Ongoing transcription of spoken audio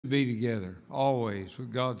Be together always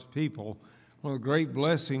with God's people. One of the great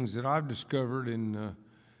blessings that I've discovered in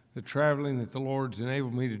the traveling that the Lord's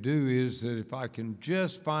enabled me to do is that if I can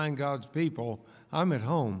just find God's people, I'm at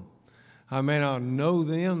home. I may not know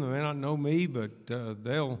them, they may not know me, but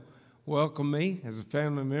they'll welcome me as a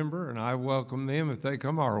family member, and I welcome them if they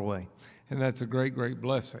come our way. And that's a great, great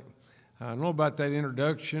blessing. I know about that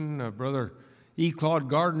introduction. Brother E. Claude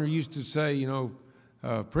Gardner used to say,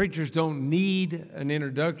 preachers don't need an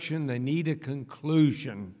introduction, they need a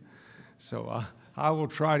conclusion. So I will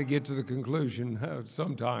try to get to the conclusion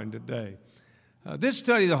sometime today. This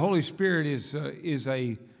study of the Holy Spirit is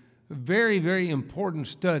a very, very important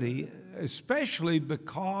study, especially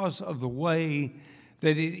because of the way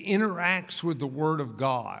that it interacts with the Word of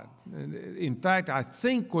God. In fact, I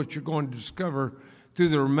think what you're going to discover through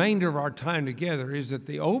the remainder of our time together is that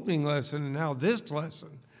the opening lesson and now this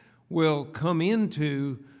lesson will come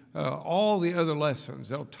into all the other lessons.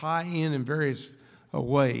 They'll tie in various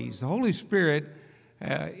ways. The Holy Spirit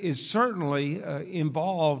is certainly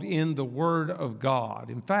involved in the Word of God.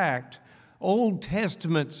 In fact, Old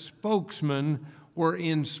Testament spokesmen were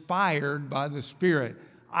inspired by the Spirit.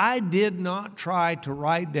 I did not try to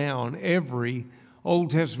write down every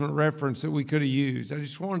Old Testament reference that we could have used. I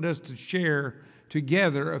just wanted us to share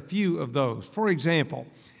together a few of those. For example,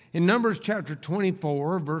 in Numbers chapter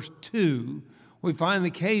 24, verse 2, we find the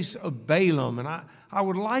case of Balaam. And I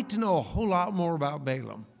would like to know a whole lot more about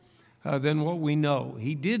Balaam than what we know.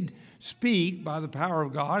 He did speak by the power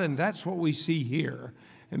of God, and that's what we see here.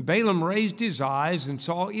 And Balaam raised his eyes and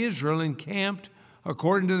saw Israel encamped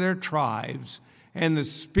according to their tribes, and the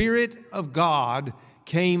Spirit of God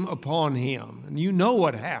came upon him. And you know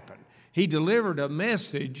what happened. He delivered a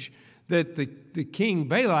message that the king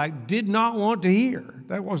Balak did not want to hear.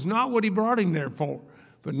 That was not what he brought him there for.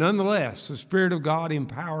 But nonetheless, the Spirit of God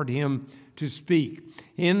empowered him to speak.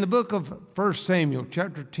 In the book of 1 Samuel,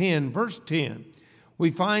 chapter 10, verse 10,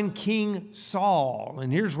 we find King Saul.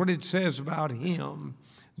 And here's what it says about him.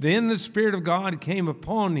 Then the Spirit of God came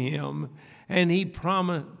upon him, and he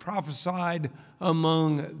prophesied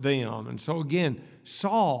among them. And so again,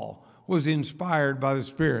 Saul was inspired by the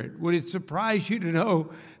Spirit. Would it surprise you to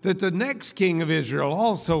know that the next king of Israel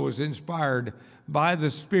also was inspired by the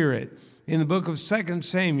Spirit? In the book of 2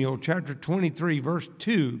 Samuel, chapter 23, verse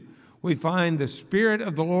 2, we find the Spirit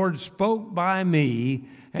of the Lord spoke by me,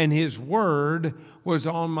 and his word was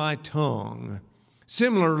on my tongue.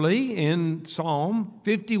 Similarly, in Psalm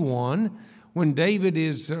 51, when David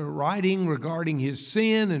is writing regarding his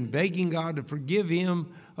sin and begging God to forgive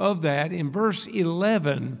him of that, in verse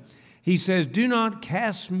 11, he says, "Do not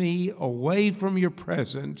cast me away from your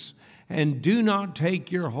presence, and do not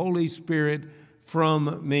take your Holy Spirit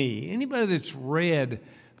from me." Anybody that's read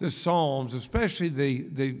the Psalms, especially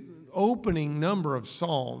the opening number of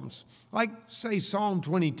Psalms, like, say, Psalm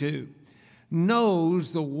 22,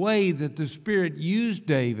 knows the way that the Spirit used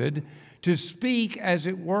David to speak, as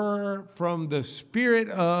it were, from the Spirit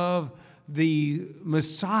of the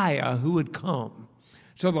Messiah who had come.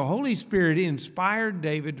 So the Holy Spirit inspired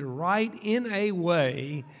David to write in a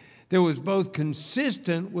way that was both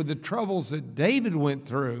consistent with the troubles that David went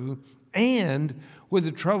through and with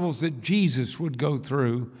the troubles that Jesus would go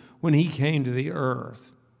through when he came to the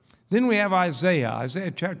earth. Then we have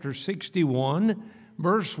Isaiah chapter 61,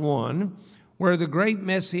 verse 1, where the great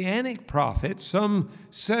messianic prophet, some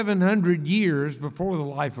 700 years before the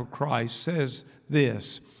life of Christ, says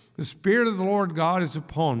this: "The Spirit of the Lord God is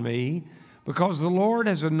upon me, because the Lord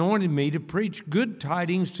has anointed me to preach good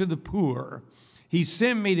tidings to the poor. He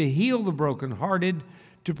sent me to heal the brokenhearted,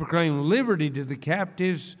 to proclaim liberty to the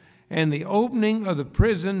captives, and the opening of the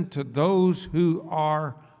prison to those who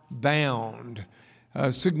are bound."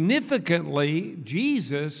 Significantly,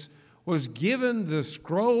 Jesus was given the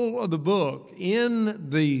scroll of the book in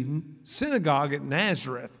the synagogue at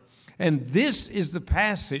Nazareth. And this is the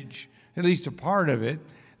passage, at least a part of it,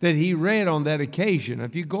 that he read on that occasion.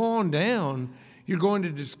 If you go on down, you're going to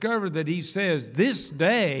discover that he says, "This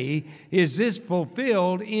day is this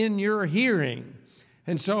fulfilled in your hearing."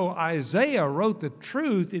 And so Isaiah wrote the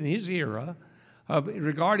truth in his era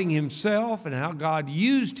regarding himself and how God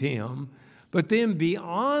used him. But then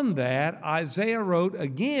beyond that, Isaiah wrote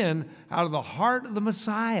again out of the heart of the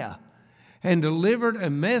Messiah and delivered a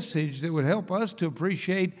message that would help us to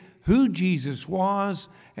appreciate who Jesus was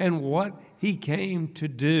and what he came to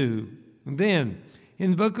do. And then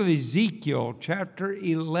in the book of Ezekiel, chapter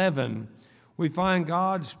 11, we find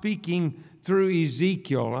God speaking through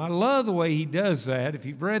Ezekiel. I love the way he does that. If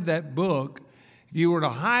you've read that book, if you were to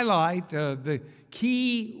highlight the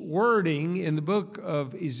key wording in the book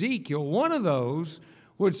of Ezekiel, one of those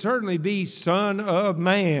would certainly be Son of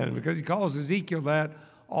Man, because he calls Ezekiel that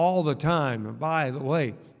all the time. And by the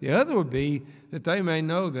way, the other would be that they may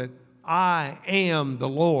know that I am the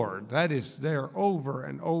Lord. That is there over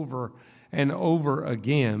and over and over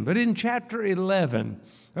again. But in chapter 11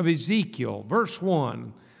 of Ezekiel, verse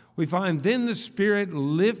 1, we find, then the Spirit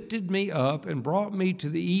lifted me up and brought me to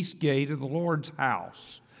the east gate of the Lord's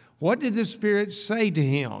house. What did the Spirit say to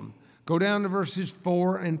him? Go down to verses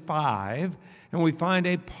 4 and 5, and we find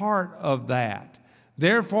a part of that.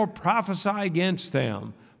 Therefore prophesy against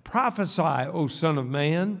them. Prophesy, O Son of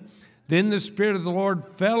Man. Then the Spirit of the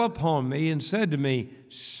Lord fell upon me and said to me,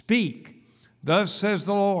 speak. Thus says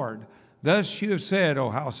the Lord, thus you have said, O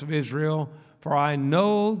house of Israel, for I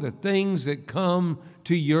know the things that come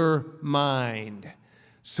to your mind.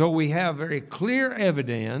 So we have very clear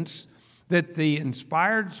evidence that the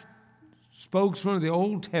inspired spokesmen of the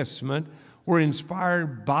Old Testament were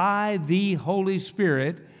inspired by the Holy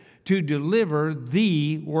Spirit to deliver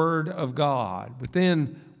the Word of God. But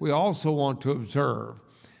then we also want to observe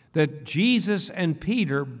that Jesus and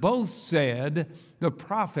Peter both said the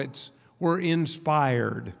prophets were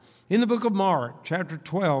inspired. In the book of Mark, chapter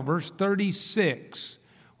 12, verse 36,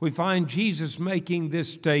 we find Jesus making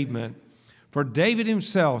this statement. For David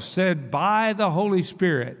himself said by the Holy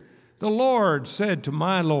Spirit, the Lord said to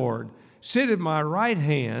my Lord, sit at my right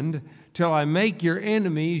hand till I make your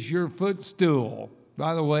enemies your footstool.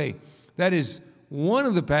 By the way, that is one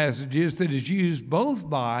of the passages that is used both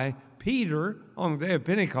by Peter on the day of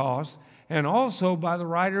Pentecost and also by the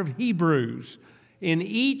writer of Hebrews. In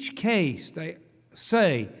each case, they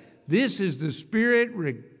say this is the Spirit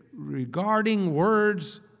regarding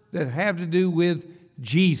words that have to do with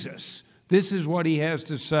Jesus. This is what he has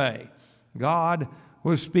to say. God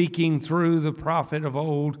was speaking through the prophet of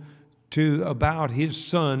old about his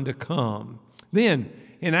Son to come. Then,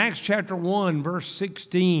 in Acts chapter 1, verse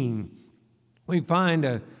 16, we find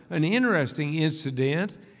an interesting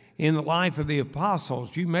incident in the life of the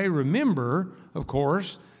apostles. You may remember, of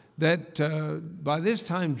course, that by this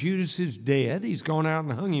time Judas is dead. He's gone out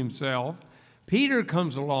and hung himself. Peter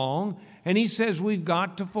comes along and he says we've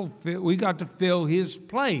got to fill his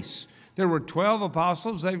place. There were 12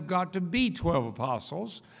 apostles. They've got to be 12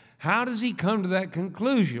 apostles. How does he come to that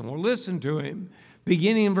conclusion? Well, listen to him,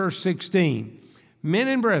 beginning in verse 16. Men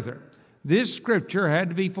and brethren, this scripture had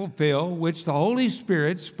to be fulfilled, which the Holy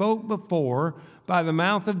Spirit spoke before by the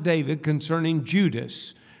mouth of David concerning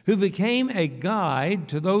Judas, who became a guide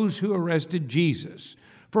to those who arrested Jesus.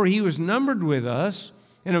 For he was numbered with us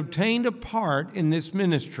and obtained a part in this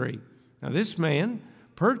ministry. Now this man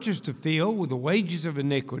purchased a field with the wages of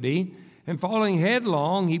iniquity, and falling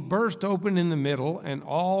headlong, he burst open in the middle, and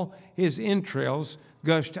all his entrails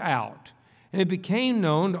gushed out. And it became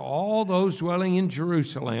known to all those dwelling in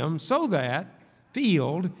Jerusalem, so that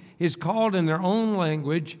field is called in their own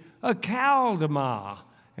language a Chaldama,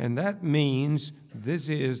 and that means this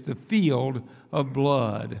is the field of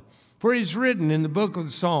blood. For it is written in the book of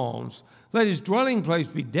the Psalms, let his dwelling place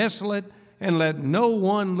be desolate, and let no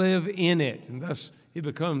one live in it. And thus it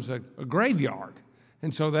becomes a graveyard.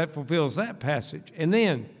 And so that fulfills that passage. And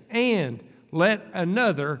then, and let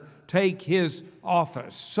another take his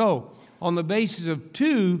office. So, on the basis of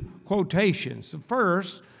two quotations, the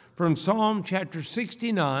first from Psalm chapter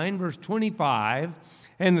 69, verse 25,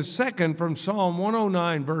 and the second from Psalm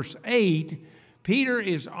 109, verse 8, Peter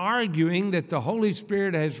is arguing that the Holy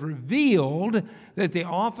Spirit has revealed that the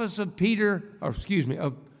office of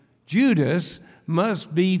of Judas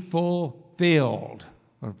must be fulfilled,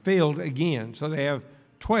 or filled again. So they have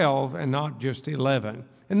 12 and not just 11.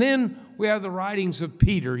 And then we have the writings of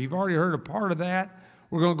Peter. You've already heard a part of that.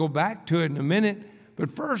 We're going to go back to it in a minute.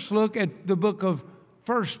 But first look at the book of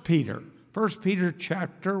 1 Peter. 1 Peter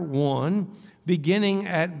chapter 1, beginning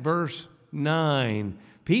at verse 9.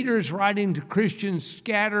 Peter is writing to Christians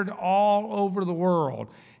scattered all over the world.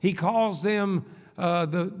 He calls them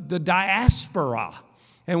the diaspora.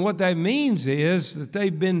 And what that means is that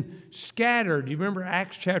they've been scattered. You remember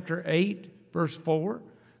Acts chapter 8, verse 4?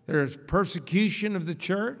 There's persecution of the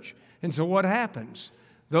church. And so what happens?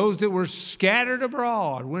 Those that were scattered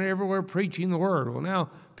abroad went everywhere preaching the word. Well, now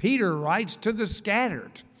Peter writes to the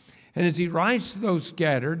scattered. And as he writes to those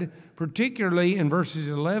scattered, particularly in verses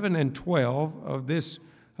 11 and 12 of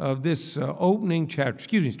this opening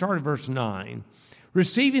chapter, start at verse 9.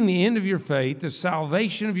 Receiving the end of your faith, the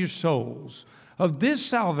salvation of your souls. Of this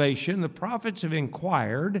salvation the prophets have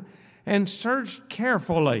inquired and searched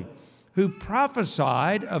carefully, who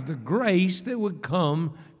prophesied of the grace that would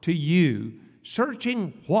come to you.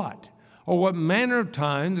 Searching what? Or what manner of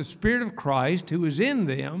time the Spirit of Christ who is in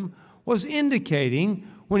them was indicating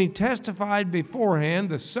when he testified beforehand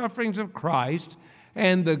the sufferings of Christ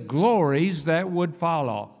and the glories that would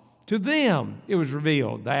follow. To them it was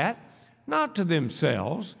revealed that, not to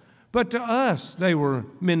themselves, but to us they were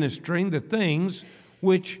ministering the things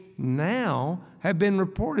which now have been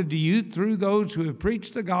reported to you through those who have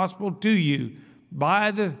preached the gospel to you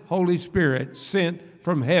by the Holy Spirit sent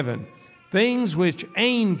from heaven, things which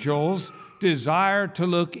angels desire to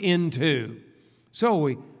look into.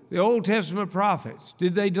 So the Old Testament prophets,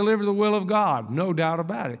 did they deliver the will of God? No doubt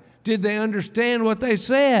about it. Did they understand what they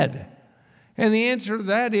said? And the answer to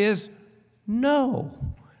that is no,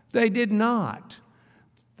 they did not.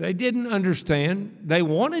 They didn't understand. They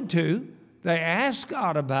wanted to. They asked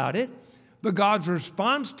God about it. But God's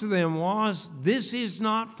response to them was, this is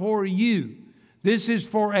not for you. This is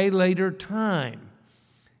for a later time.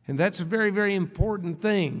 And that's a very, very important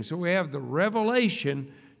thing. So we have the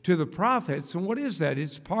revelation to the prophets. And what is that?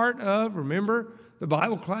 It's part of, remember the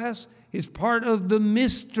Bible class? It's part of the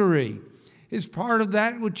mystery. It's part of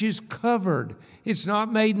that which is covered. It's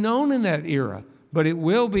not made known in that era, but it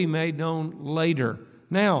will be made known later.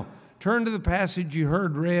 Now, turn to the passage you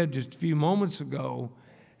heard read just a few moments ago,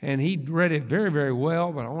 and he read it very, very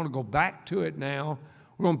well, but I want to go back to it now.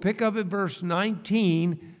 We're going to pick up at verse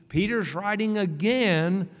 19. Peter's writing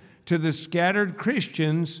again to the scattered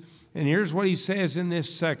Christians, and here's what he says in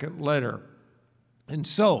this second letter. And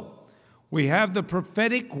so, we have the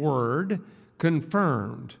prophetic word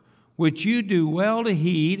confirmed, which you do well to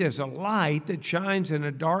heed as a light that shines in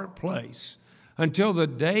a dark place, until the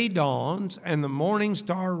day dawns and the morning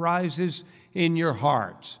star rises in your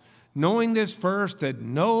hearts. Knowing this first, that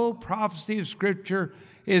no prophecy of Scripture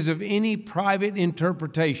is of any private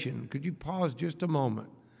interpretation. Could you pause just a moment?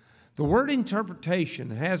 The word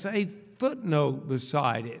interpretation has a footnote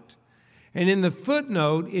beside it. And in the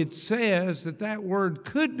footnote, it says that that word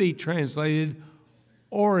could be translated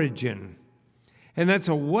origin. And that's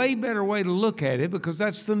a way better way to look at it, because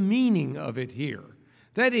that's the meaning of it here.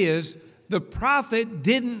 That is, the prophet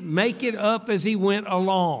didn't make it up as he went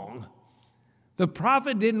along. The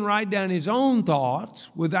prophet didn't write down his own thoughts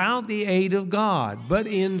without the aid of God, but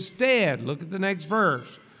instead, look at the next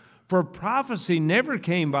verse, for prophecy never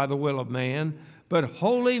came by the will of man, but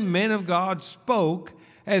holy men of God spoke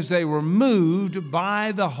as they were moved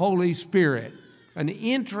by the Holy Spirit. An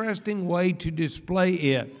interesting way to display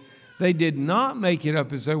it. They did not make it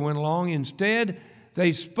up as they went along. Instead,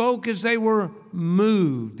 they spoke as they were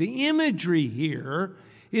moved. The imagery here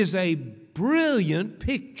is a brilliant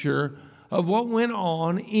picture of what went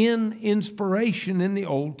on in inspiration in the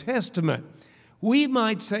Old Testament. We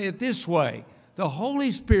might say it this way: the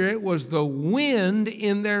Holy Spirit was the wind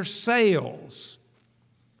in their sails.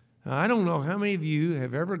 Now, I don't know how many of you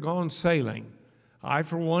have ever gone sailing. I,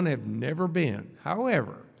 for one, have never been.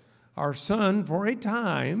 However, our son, for a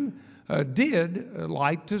time, did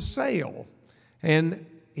like to sail. And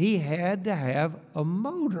he had to have a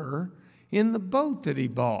motor in the boat that he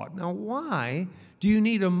bought. Now, why do you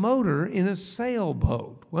need a motor in a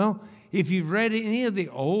sailboat? Well, if you've read any of the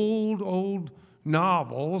old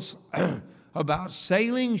novels about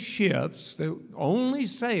sailing ships that only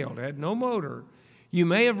sailed, had no motor, you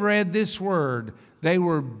may have read this word: they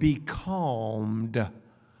were becalmed.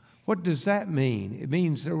 What does that mean? It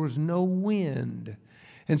means there was no wind.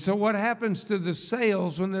 And so what happens to the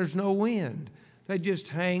sails when there's no wind? They just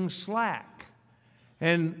hang slack.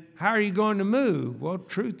 And how are you going to move? Well,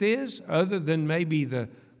 truth is, other than maybe the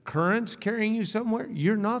currents carrying you somewhere,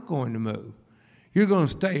 you're not going to move. You're going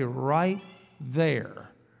to stay right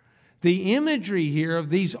there. The imagery here of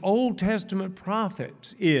these Old Testament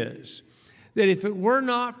prophets is that if it were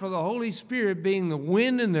not for the Holy Spirit being the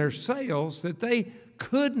wind in their sails, that they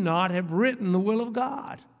could not have written the will of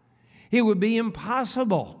God. It would be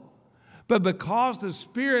impossible. But because the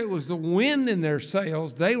Spirit was the wind in their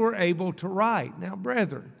sails, they were able to write. Now,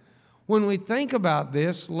 brethren, when we think about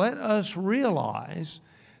this, let us realize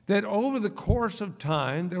that over the course of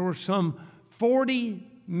time, there were some 40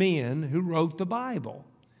 men who wrote the Bible.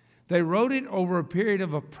 They wrote it over a period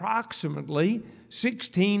of approximately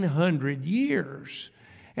 1,600 years.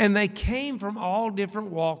 And they came from all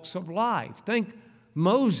different walks of life. Think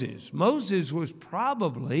Moses. Moses was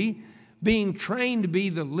probably being trained to be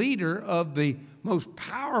the leader of the most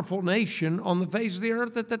powerful nation on the face of the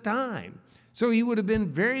earth at the time. So he would have been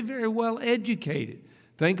very, very well educated.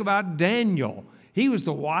 Think about Daniel. He was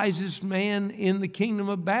the wisest man in the kingdom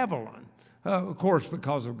of Babylon. Of course,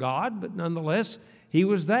 because of God, but nonetheless, he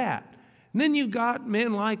was that. And then you've got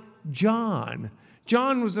men like John.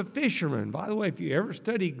 John was a fisherman. By the way, if you ever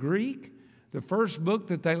study Greek, the first book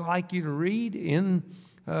that they like you to read in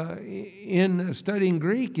in studying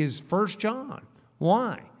Greek is 1 John.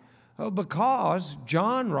 Why? Because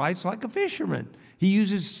John writes like a fisherman. He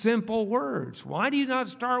uses simple words. Why do you not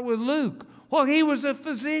start with Luke? Well, he was a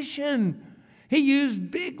physician. He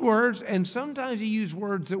used big words, and sometimes he used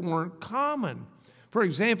words that weren't common. For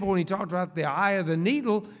example, when he talked about the eye of the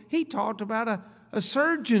needle, he talked about a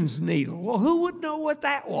surgeon's needle. Well, who would know what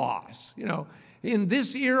that was? In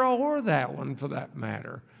this era or that one for that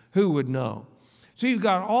matter, who would know? So you've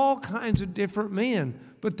got all kinds of different men,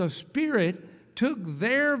 but the Spirit took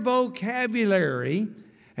their vocabulary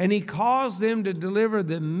and he caused them to deliver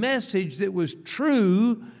the message that was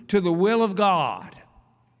true to the will of God.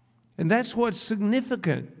 And that's what's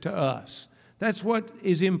significant to us. That's what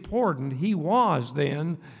is important. He was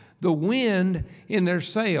then the wind in their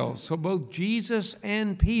sails. So both Jesus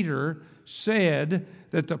and Peter said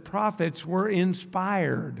that the prophets were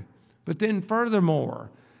inspired. But then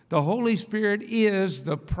furthermore, the Holy Spirit is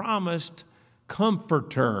the promised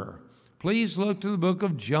comforter. Please look to the book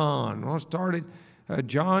of John. I'll start at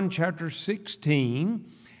John chapter 16.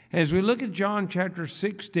 As we look at John chapter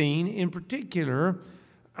 16, in particular,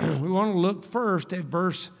 we want to look first at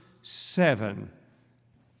verse 7.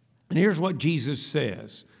 And here's what Jesus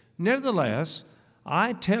says. Nevertheless,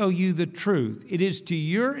 I tell you the truth. It is to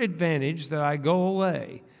your advantage that I go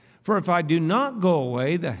away. For if I do not go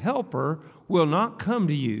away, the Helper will not come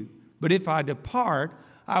to you. But if I depart,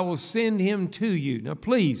 I will send him to you. Now,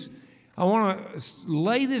 please, I want to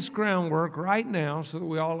lay this groundwork right now so that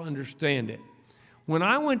we all understand it. When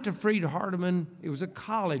I went to Freed-Hardeman, it was a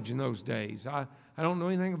college in those days. I don't know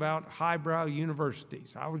anything about highbrow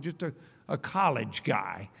universities. I was just a college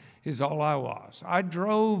guy is all I was. I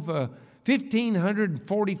drove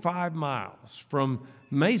 1,545 miles from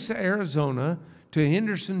Mesa, Arizona to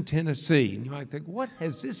Henderson, Tennessee. And you might think, what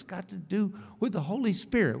has this got to do with the Holy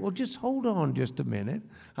Spirit? Well, just hold on just a minute.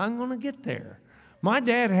 I'm going to get there. My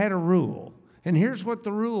dad had a rule, and here's what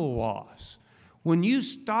the rule was. When you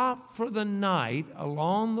stop for the night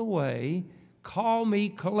along the way, call me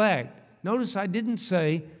collect. Notice I didn't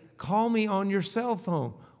say, call me on your cell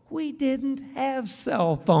phone. We didn't have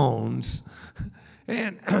cell phones.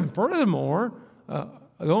 And furthermore, the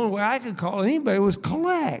only way I could call anybody was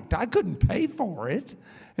collect. I couldn't pay for it.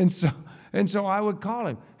 And so I would call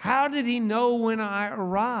him. How did he know when I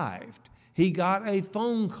arrived? He got a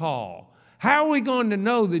phone call. How are we going to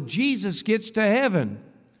know that Jesus gets to heaven?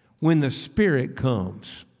 When the Spirit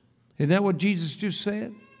comes. Isn't that what Jesus just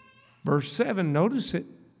said? Verse 7, notice it.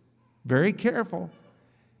 Very careful.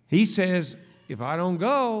 He says, if I don't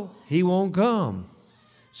go, he won't come.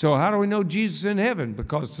 So how do we know Jesus is in heaven?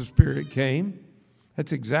 Because the Spirit came.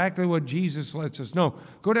 That's exactly what Jesus lets us know.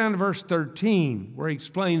 Go down to verse 13, where he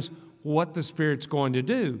explains what the Spirit's going to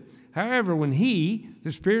do. However, when he,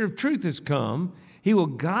 the Spirit of truth, has come, he will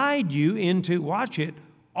guide you into, watch it,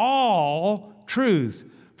 all truth.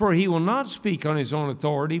 For he will not speak on his own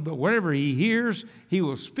authority, but whatever he hears, he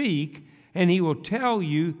will speak, and he will tell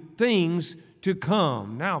you things to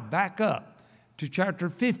come. Now, back up to chapter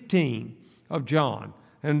 15 of John.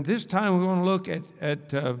 And this time we want to look at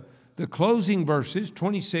the closing verses,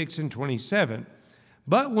 26 and 27.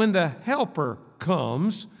 But when the Helper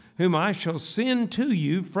comes, whom I shall send to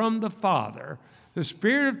you from the Father, the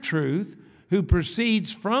Spirit of truth, who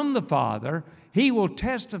proceeds from the Father, he will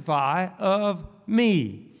testify of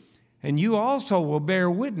me. And you also will bear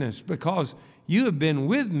witness, because you have been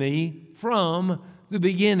with me from the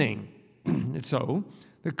beginning. And so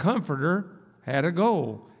the Comforter had a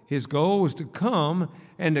goal. His goal was to come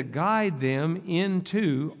and to guide them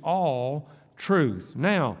into all truth.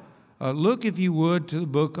 Now, look, if you would, to the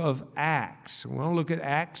book of Acts. We want to look at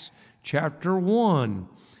Acts chapter 1.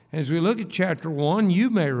 As we look at chapter 1, you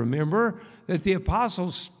may remember that the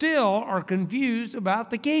apostles still are confused about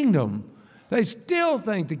the kingdom. They still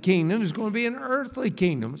think the kingdom is going to be an earthly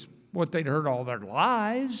kingdom. It's what they'd heard all their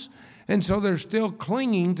lives. And so they're still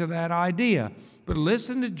clinging to that idea. But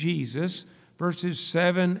listen to Jesus, verses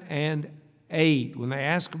 7 and 8, when they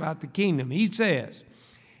ask about the kingdom. He says,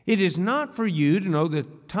 it is not for you to know the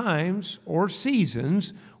times or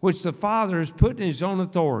seasons which the Father has put in his own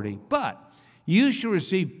authority, but you shall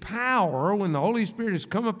receive power when the Holy Spirit has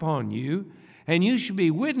come upon you, and you shall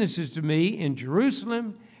be witnesses to me in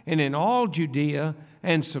Jerusalem and in all Judea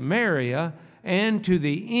and Samaria and to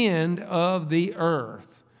the end of the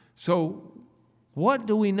earth. So what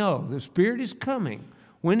do we know? The Spirit is coming.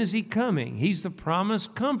 When is he coming? He's the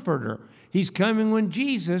promised comforter. He's coming when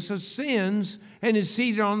Jesus ascends and is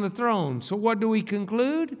seated on the throne. So what do we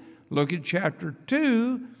conclude? Look at chapter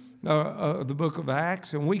 2 of the book of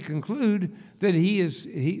Acts, and we conclude that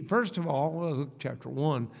he first of all, look, chapter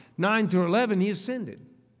 1, 9 through 11, he ascended.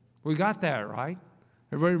 We got that, right?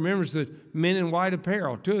 Everybody remembers the men in white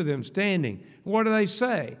apparel, two of them standing. What do they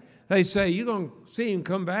say? They say, you're going to see him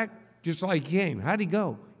come back just like he came. How'd he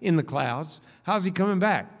go? In the clouds. How's he coming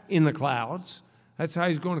back? In the clouds. That's how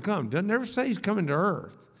he's going to come. Doesn't ever say he's coming to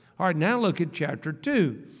earth. All right, now look at chapter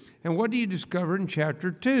 2. And what do you discover in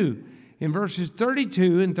chapter 2? In verses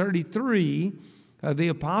 32 and 33, the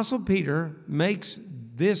Apostle Peter makes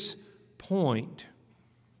this point.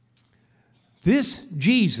 This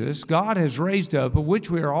Jesus God has raised up, of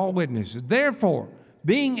which we are all witnesses. Therefore,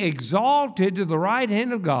 being exalted to the right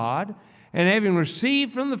hand of God, and having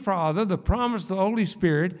received from the Father the promise of the Holy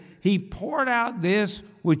Spirit, he poured out this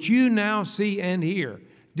which you now see and hear.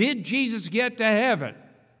 Did Jesus get to heaven?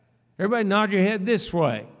 Everybody nod your head this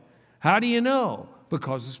way. How do you know?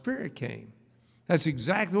 Because the Spirit came. That's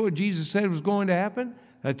exactly what Jesus said was going to happen.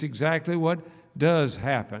 That's exactly what does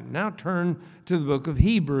happen. Now turn to the book of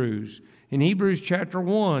Hebrews. In Hebrews chapter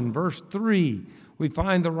 1, verse 3, we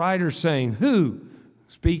find the writer saying, who,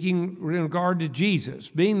 speaking in regard to Jesus,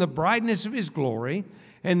 being the brightness of his glory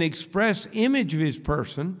and the express image of his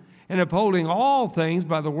person, and upholding all things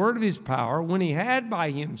by the word of his power, when he had by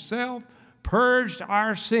himself purged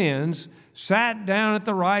our sins, sat down at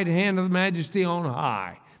the right hand of the Majesty on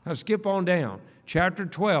high. Now skip on down. Chapter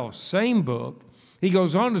 12, same book. He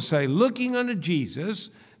goes on to say, looking unto Jesus,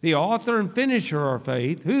 the author and finisher of our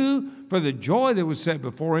faith, who, for the joy that was set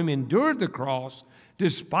before him, endured the cross,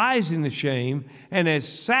 despising the shame, and has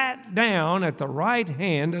sat down at the right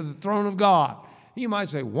hand of the throne of God. You might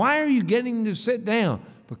say, why are you getting to sit down?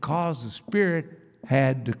 Because the Spirit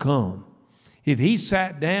had to come. If he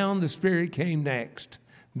sat down, the Spirit came next.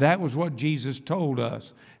 That was what Jesus told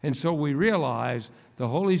us. And so we realize the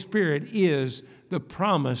Holy Spirit is the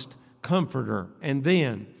promised comforter. And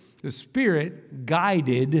then the Spirit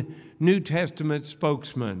guided New Testament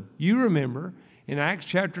spokesman. You remember in Acts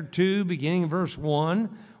chapter 2, beginning in verse 1,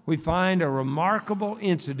 we find a remarkable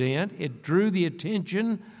incident. It drew the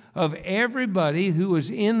attention of everybody who was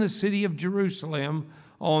in the city of Jerusalem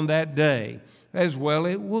on that day, as well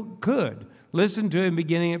it could. Listen to him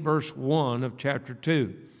beginning at verse 1 of chapter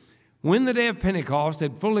 2. When the day of Pentecost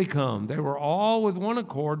had fully come, they were all with one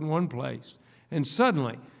accord in one place. And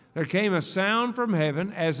suddenly there came a sound from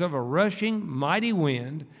heaven as of a rushing mighty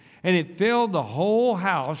wind, and it filled the whole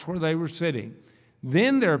house where they were sitting.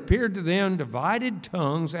 Then there appeared to them divided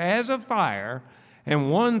tongues as of fire,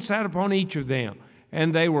 and one sat upon each of them.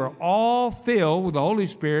 And they were all filled with the Holy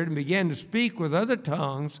Spirit and began to speak with other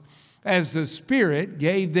tongues as the Spirit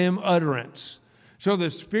gave them utterance. So the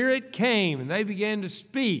Spirit came and they began to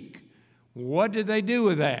speak. What did they do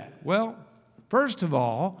with that? Well, first of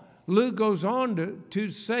all, Luke goes on to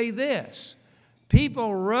say this.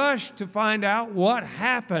 People rushed to find out what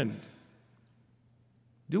happened.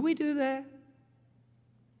 Do we do that?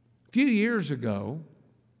 A few years ago,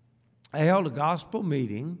 I held a gospel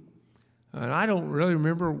meeting, and I don't really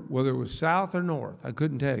remember whether it was south or north. I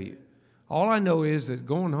couldn't tell you. All I know is that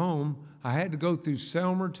going home, I had to go through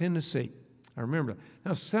Selmer, Tennessee. I remember that.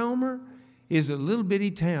 Now, Selmer is a little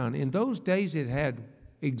bitty town. In those days, it had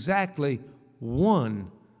exactly one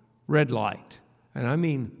red light. And I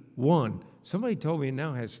mean one. Somebody told me it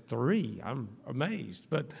now has 3. I'm amazed.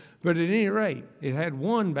 But at any rate, it had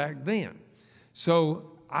one back then.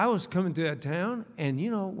 So I was coming through that town, and, you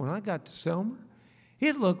know, when I got to Selmer,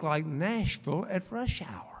 it looked like Nashville at rush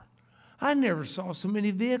hour. I never saw so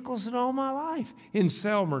many vehicles in all my life in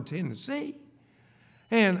Selmer, Tennessee.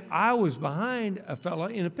 And I was behind a fellow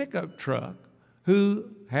in a pickup truck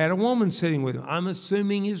who had a woman sitting with him. I'm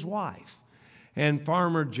assuming his wife. And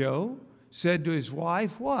Farmer Joe said to his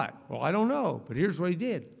wife, what? Well, I don't know, but here's what he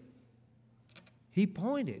did. He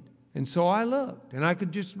pointed. And so I looked, and I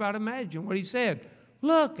could just about imagine what he said.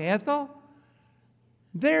 Look, Ethel,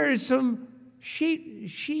 there is some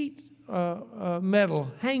sheet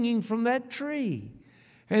metal hanging from that tree.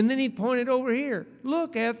 And then he pointed over here.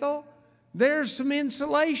 Look, Ethel, there's some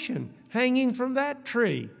insulation hanging from that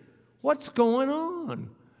tree. What's going on?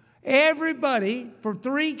 Everybody for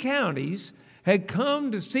 3 counties had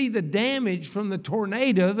come to see the damage from the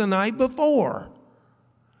tornado the night before.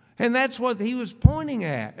 And that's what he was pointing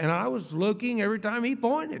at. And I was looking every time he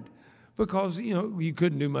pointed because, you know, you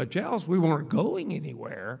couldn't do much else. We weren't going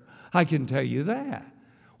anywhere. I can tell you that.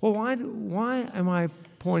 Well, why am I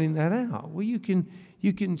pointing that out? Well, you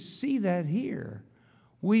can see that here.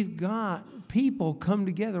 We've got people come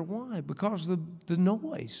together. Why? Because of the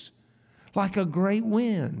noise. Like a great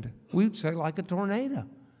wind. We would say like a tornado.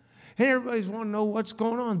 And everybody's wanting to know what's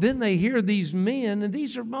going on. Then they hear these men, and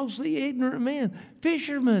these are mostly ignorant men,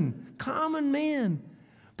 fishermen, common men.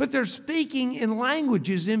 But they're speaking in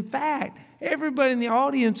languages, in fact, everybody in the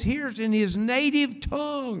audience hears in his native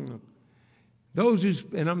tongue. Those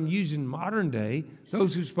who, and I'm using modern day,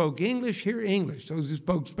 those who spoke English hear English. Those who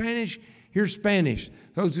spoke Spanish hear Spanish.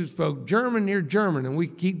 Those who spoke German hear German. And we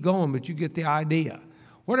keep going, but you get the idea.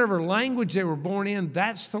 Whatever language they were born in,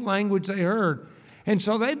 that's the language they heard. And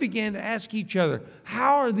so they began to ask each other,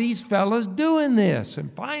 how are these fellas doing this?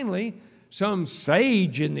 And finally, some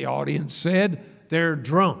sage in the audience said, they're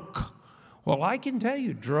drunk. Well, I can tell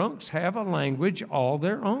you, drunks have a language all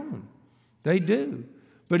their own. They do.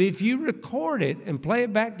 But if you record it and play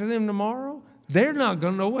it back to them tomorrow, they're not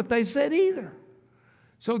going to know what they said either.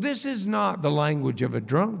 So this is not the language of a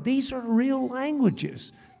drunk. These are real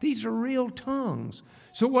languages. These are real tongues.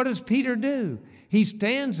 So what does Peter do? He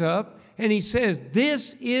stands up and he says,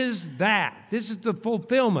 this is that. This is the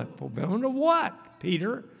fulfillment. Fulfillment of what,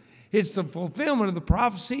 Peter? It's the fulfillment of the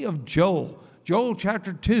prophecy of Joel. Joel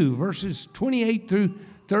chapter 2, verses 28 through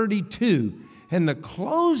 32. And the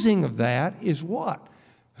closing of that is what?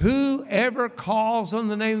 Whoever calls on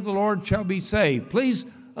the name of the Lord shall be saved. Please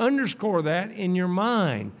underscore that in your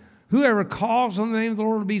mind. Whoever calls on the name of the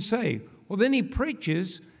Lord will be saved. Well, then he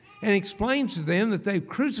preaches and explains to them that they've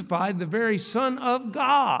crucified the very Son of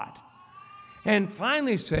God. And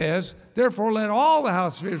finally says, therefore let all the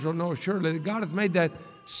house of Israel know surely that God hath made that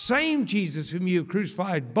same Jesus whom you have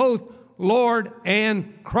crucified, both Lord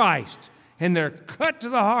and Christ. And they're cut to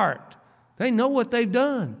the heart. They know what they've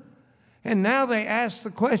done. And now they ask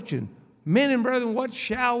the question, men and brethren, what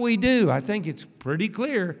shall we do? I think it's pretty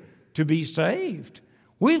clear to be saved.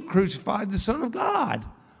 We've crucified the Son of God.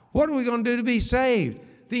 What are we going to do to be saved?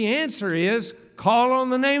 The answer is call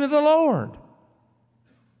on the name of the Lord.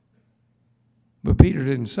 But Peter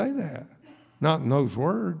didn't say that, not in those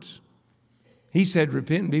words. He said,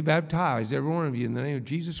 repent and be baptized, every one of you, in the name of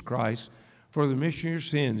Jesus Christ, for the remission of your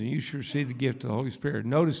sins, and you shall receive the gift of the Holy Spirit.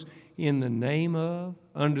 Notice, in the name of,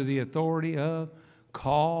 under the authority of,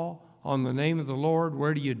 call on the name of the Lord.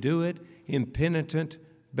 Where do you do it? In penitent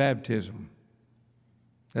baptism.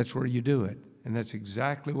 That's where you do it. And that's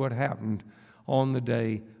exactly what happened on the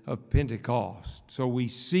day of Pentecost. So we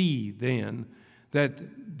see then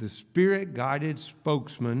that the Spirit-guided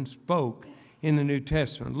spokesman spoke in the New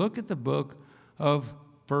Testament. Look at the book of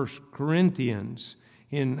 1 Corinthians.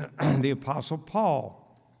 In the Apostle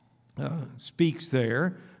Paul speaks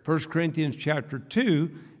there, 1 Corinthians chapter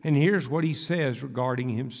 2, and here's what he says regarding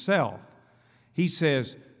himself. He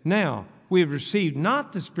says, now we have received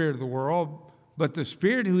not the spirit of the world, but the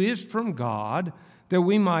Spirit who is from God, that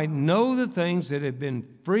we might know the things that have been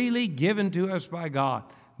freely given to us by God.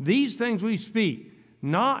 These things we speak,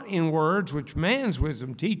 not in words which man's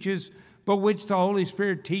wisdom teaches, but which the Holy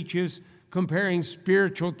Spirit teaches, comparing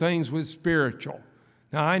spiritual things with spiritual.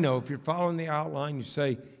 Now, I know if you're following the outline, you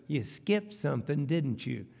say, you skipped something, didn't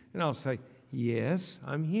you? And I'll say, yes,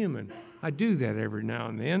 I'm human. I do that every now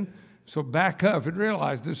and then. So back up and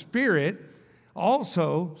realize the Spirit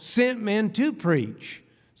also sent men to preach.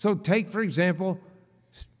 So take, for example,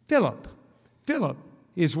 Philip. Philip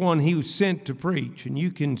is one he was sent to preach. And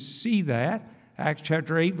you can see that, Acts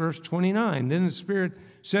chapter 8, verse 29. Then the Spirit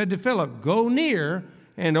said to Philip, go near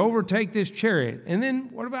and overtake this chariot. And then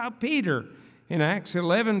what about Peter? In Acts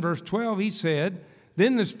 11, verse 12, he said,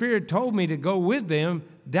 then the Spirit told me to go with them,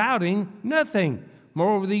 doubting nothing.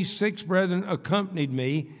 Moreover, these 6 brethren accompanied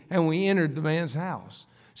me, and we entered the man's house.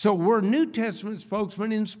 So were New Testament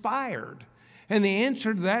spokesmen inspired? And the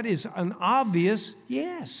answer to that is an obvious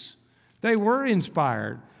yes. They were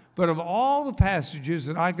inspired. But of all the passages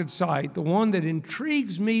that I could cite, the one that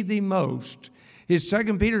intrigues me the most is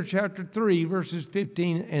 2 Peter chapter 3, verses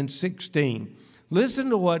 15 and 16. Listen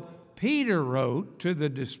to what Peter wrote to the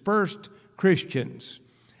dispersed Christians.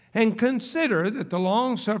 And consider that the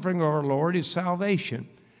long-suffering of our Lord is salvation,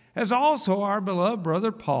 as also our beloved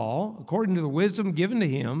brother Paul, according to the wisdom given to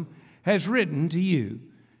him, has written to you,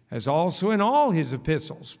 as also in all his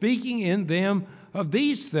epistles, speaking in them of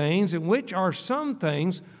these things, in which are some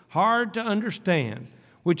things hard to understand,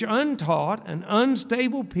 which untaught and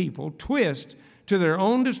unstable people twist to their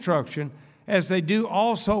own destruction, as they do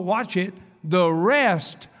also, watch it, the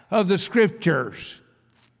rest of the Scriptures.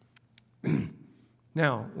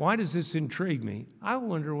 Now, why does this intrigue me? I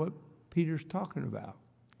wonder what Peter's talking about.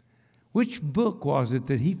 Which book was it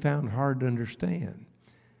that he found hard to understand?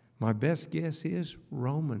 My best guess is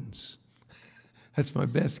Romans. That's my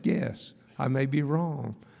best guess. I may be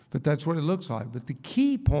wrong, but that's what it looks like. But the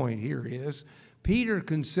key point here is Peter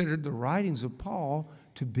considered the writings of Paul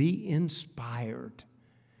to be inspired,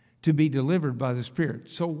 to be delivered by the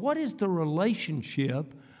Spirit. So what is the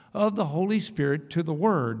relationship of the Holy Spirit to the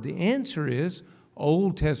Word? The answer is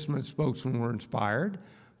Old Testament spokesmen were inspired,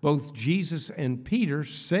 Both Jesus and Peter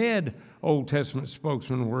said Old Testament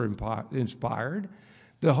spokesmen were inspired.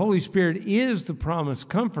 The Holy Spirit is the promised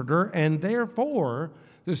comforter, and therefore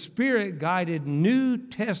the Spirit guided New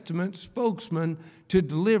Testament spokesmen to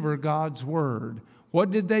deliver God's word.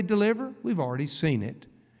 What did they deliver? We've already seen it.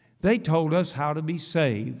 They told us how to be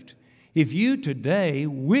saved. If you today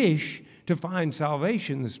wish to find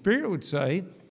salvation, the Spirit would say,